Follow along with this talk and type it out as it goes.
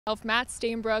Matt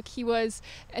Stainbrook. He was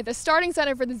at the starting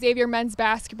center for the Xavier men's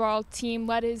basketball team,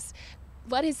 led his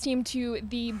team to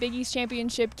the Big East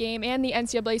Championship game and the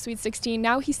NCAA Sweet 16.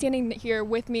 Now he's standing here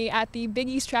with me at the Big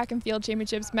East Track and Field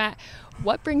Championships. Matt,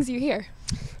 what brings you here?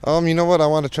 You know what? I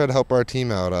want to try to help our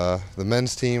team out. The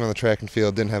men's team on the track and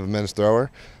field didn't have a men's thrower.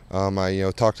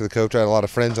 I talked to the coach. I had a lot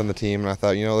of friends on the team, and I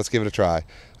thought, let's give it a try.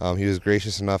 He was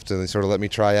gracious enough to sort of let me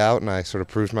try out, and I sort of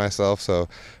proved myself. So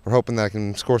we're hoping that I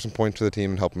can score some points for the team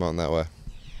and help them out in that way.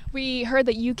 We heard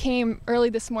that you came early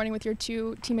this morning with your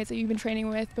two teammates that you've been training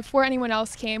with before anyone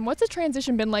else came. What's the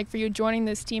transition been like for you joining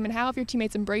this team, and how have your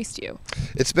teammates embraced you?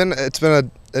 It's been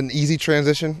an easy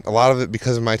transition. A lot of it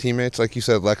because of my teammates, like you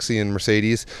said, Lexi and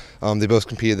Mercedes. They both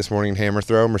competed this morning in hammer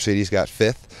throw. Mercedes got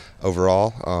 5th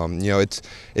overall.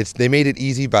 They made it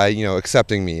easy by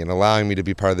accepting me and allowing me to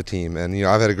be part of the team. And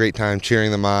I've had a great time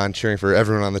cheering them on, cheering for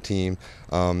everyone on the team.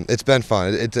 It's been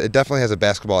fun. It definitely has a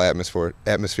basketball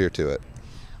atmosphere to it.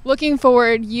 Looking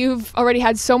forward, you've already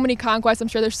had so many conquests. I'm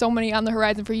sure there's so many on the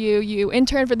horizon for you. You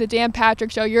interned for the Dan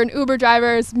Patrick Show. You're an Uber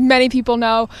driver, as many people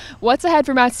know. What's ahead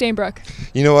for Matt Stainbrook?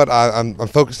 You know what? I'm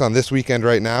focused on this weekend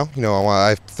right now.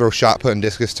 I throw shot put and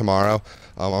discus tomorrow.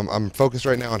 I'm focused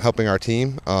right now on helping our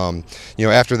team.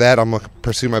 After that, I'm going to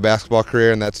pursue my basketball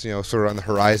career, and that's sort of on the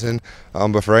horizon.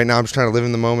 But for right now, I'm just trying to live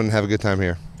in the moment and have a good time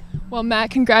here. Well,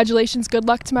 Matt, congratulations. Good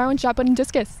luck tomorrow in shot put and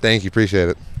discus. Thank you. Appreciate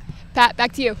it. Pat,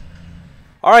 back to you.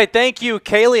 All right, thank you,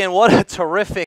 Kaylee, and what a terrific